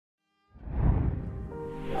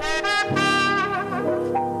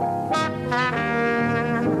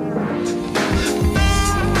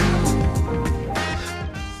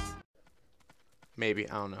Maybe.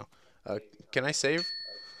 I don't know. Can I save?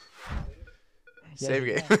 Yes, Save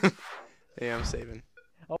you game. can. Yeah, I'm saving.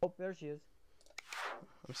 Oh, there she is.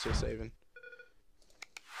 I'm still saving.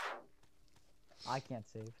 I can't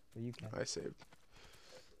save, but you can. I saved.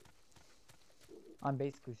 I'm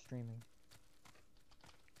basically streaming.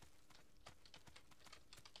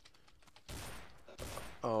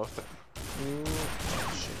 Oh, Ooh.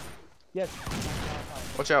 shit. Yes.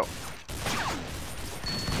 Watch out.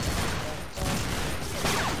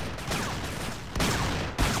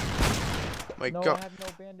 My No, God. I have no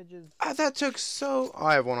bandages. Ah, that took so. Oh,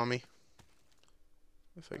 I have one on me.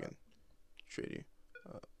 If I can trade you.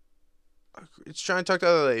 It's trying to talk to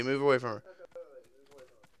the other lady. Move away from her.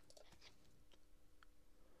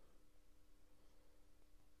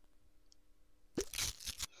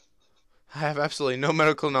 I have absolutely no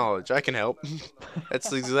medical knowledge. I can help.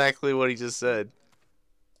 That's exactly what he just said.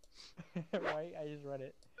 Right? I just read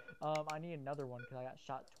it. I need another one because I got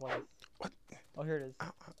shot twice. What? Oh, here it is.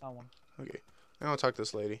 Ow, Found one. Okay. Now I'll talk to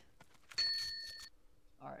this lady.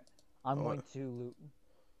 Alright. I'm Oh, going to loot.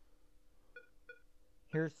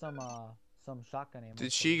 Here's some shotgun ammo. Did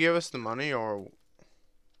for she you. give us the money or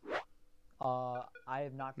I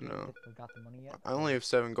have not no? got the money yet. I only have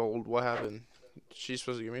 7 gold. What happened? She's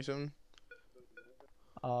supposed to give me something?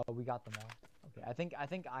 We got them all. Okay, I think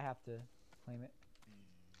I have to claim it.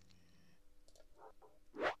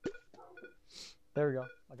 There we go.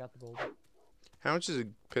 I got the gold. How much is a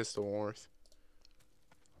pistol worth?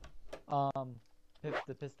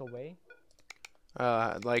 The pistol weigh?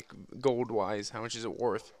 Like gold wise, how much is it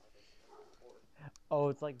worth? Oh,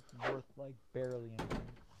 it's like worth like barely anything.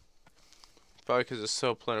 Probably because it's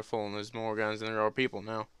so plentiful and there's more guns than there are people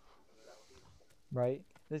now. Right?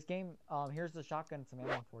 This game, here's the shotgun and some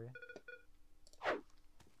ammo for you.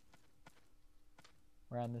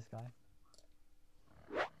 Around this guy.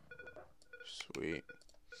 Sweet.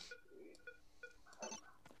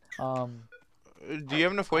 Do you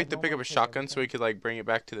have enough weight to pick up a shotgun so we could like bring it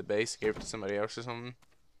back to the base, give it to somebody else or something?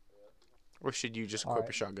 Or should you just equip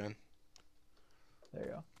a shotgun? There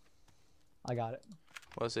you go. I got it.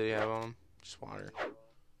 What else did he have on him? Just water.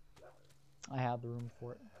 I have the room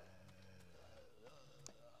for it.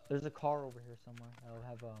 There's a car over here somewhere. I'll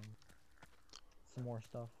have some more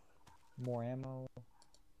stuff. More ammo.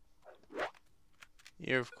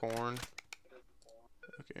 Ear of corn.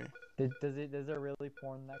 Okay. Does there really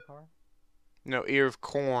porn in that car? No, ear of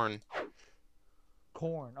corn.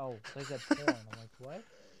 Corn. Oh, they said porn. I'm like, what?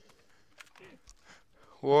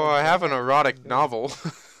 Well, Like, I have an wow, erotic good. novel.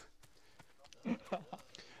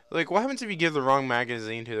 Like, what happens if you give the wrong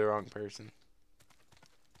magazine to the wrong person?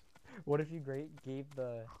 What if you gave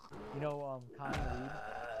the, you know, Connie Reed,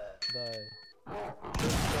 the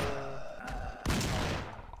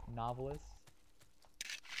novelist?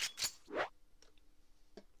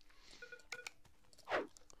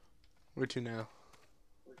 Where to now?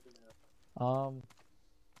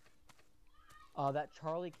 That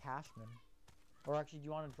Charlie Cashman. Or actually, do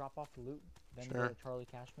you want to drop off the loot? Then Sure. go to Charlie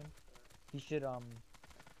Cashman. He should,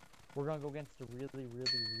 we're gonna go against the really,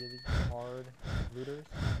 really, really hard looters.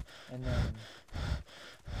 And then,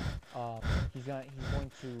 he's going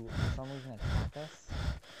to, for some reason, attack us.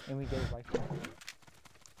 And we get his rifle.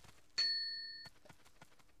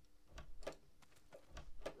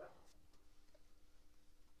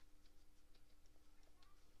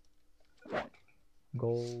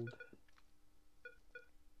 Gold.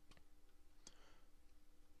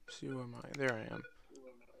 See, where am I? There I am.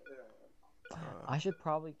 I should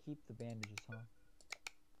probably keep the bandages, huh?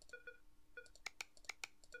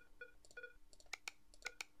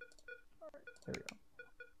 There we go.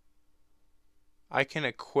 I can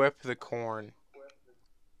equip the corn.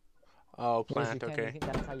 Oh, Yes, plant, you can. okay.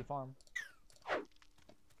 That's how you farm.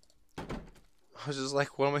 I was just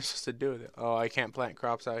like, what am I supposed to do with it? Oh, I can't plant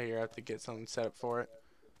crops out here. I have to get something set up for it.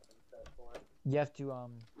 You have to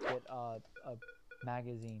get a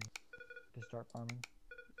magazine to start farming.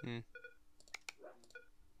 Hmm.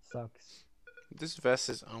 Sucks. This vest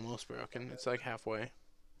is almost broken. It's like halfway.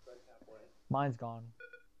 Mine's gone.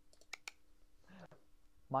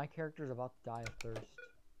 My character's about to die of thirst.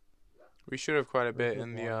 We should have quite a bit Where's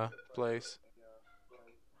in the the water? place.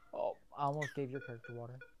 Oh, I almost gave your character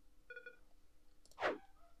water.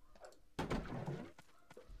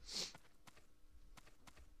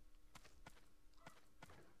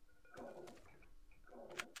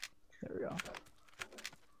 There we go.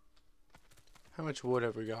 How much wood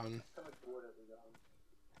have we gotten?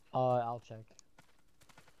 I'll check.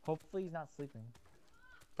 Hopefully he's not sleeping.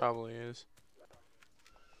 Probably is.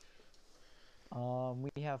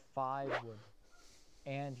 We have 5 wood.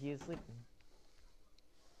 And he is sleeping.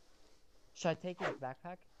 Should I take his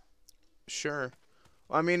backpack? Sure.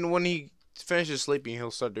 I mean, when he finishes sleeping, he'll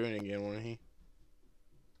start doing it again, won't he?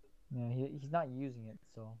 Yeah, he's not using it,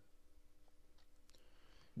 so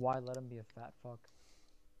why let him be a fat fuck?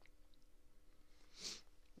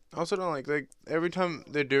 I also don't like every time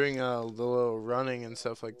they're doing the little running and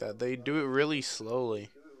stuff like that, they do it really slowly.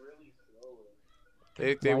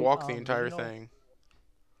 They Right? walk the Did entire you know? thing.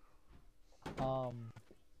 Oh,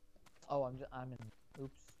 I'm in.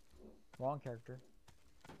 Oops, wrong character.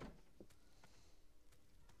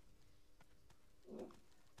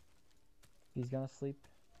 He's gonna sleep.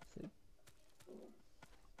 Sleep.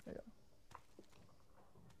 There you go.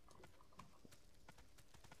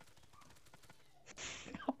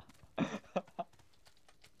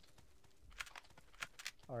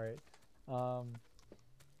 All right.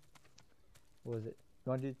 What was it? You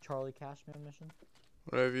want to do Charlie Cashman mission?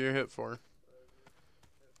 Whatever you're hit for.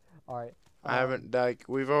 All right. I haven't like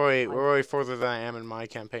we're already further than I am in my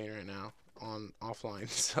campaign right now on offline.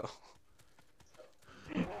 So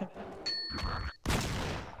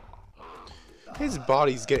his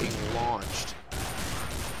body's getting launched.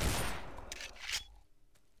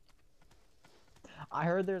 I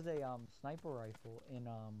heard there's a sniper rifle in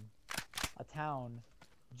a town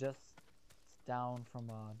just down from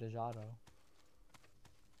Dejado,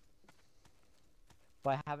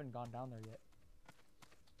 but I haven't gone down there yet.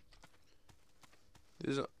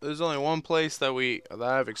 There's only one place that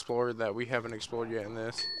I've explored that we haven't explored yet in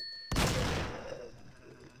this.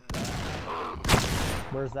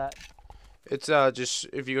 Where's that? It's just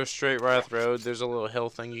if you go straight right off the road, there's a little hill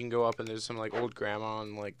thing you can go up, and there's some like old grandma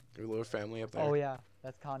and like her little family up there. Oh yeah,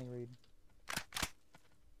 that's Connie Reed.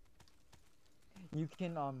 You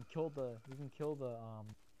can kill the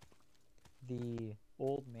the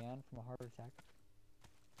old man from a heart attack.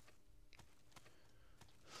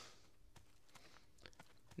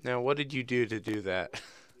 Now, what did you do to do that?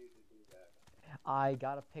 I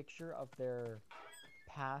got a picture of their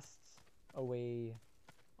passed away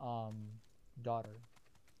daughter.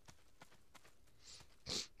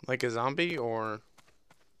 Like a zombie or?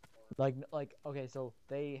 Like okay, so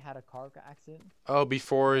they had a car accident. Oh,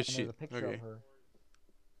 before And she. there's a picture Okay. of her.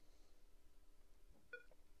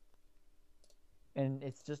 And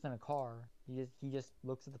it's just in a car. He just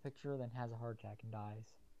looks at the picture, then has a heart attack and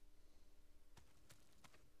dies.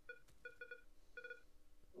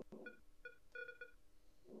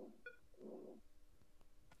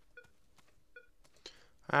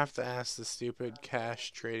 I have to ask the stupid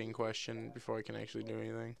cash trading question before I can actually do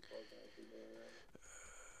anything.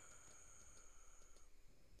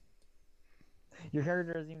 Your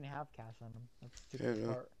character doesn't even have cash on him. That's the stupid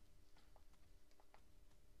part.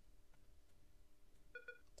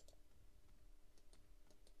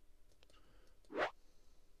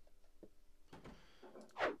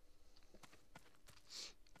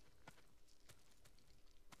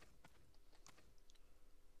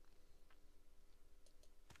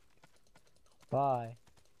 Bye.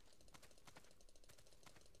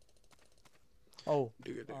 Oh,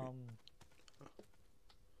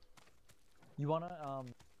 you wanna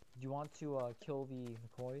do you want to kill the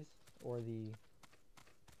McCoys or the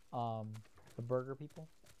burger people?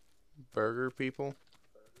 Burger people?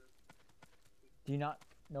 Do you not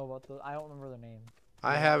know about those? I don't remember their name.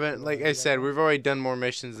 I haven't, like I said, we've already done more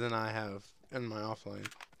missions than I have in my offline.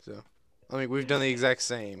 So, I mean, we've done the exact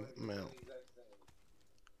same amount.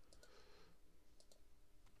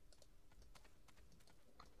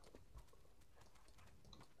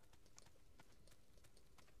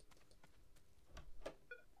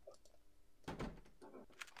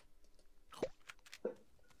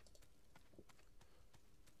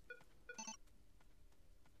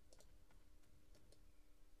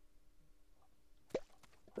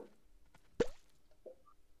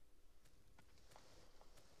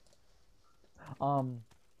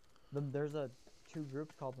 There's two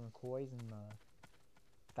groups called the McCoys and the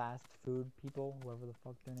fast food people, whoever the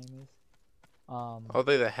fuck their name is. Are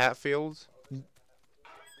they the Hatfields?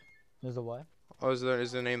 There's a what? Oh, is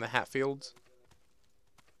their name the Hatfields?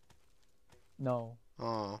 No.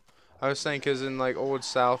 Oh, I was saying because in like Old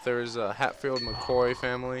South there was a Hatfield McCoy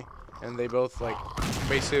family, and they both like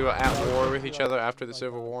basically were at war with each other after the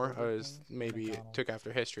Civil War, or maybe it took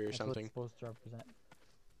after history or something. That's what it's supposed to represent.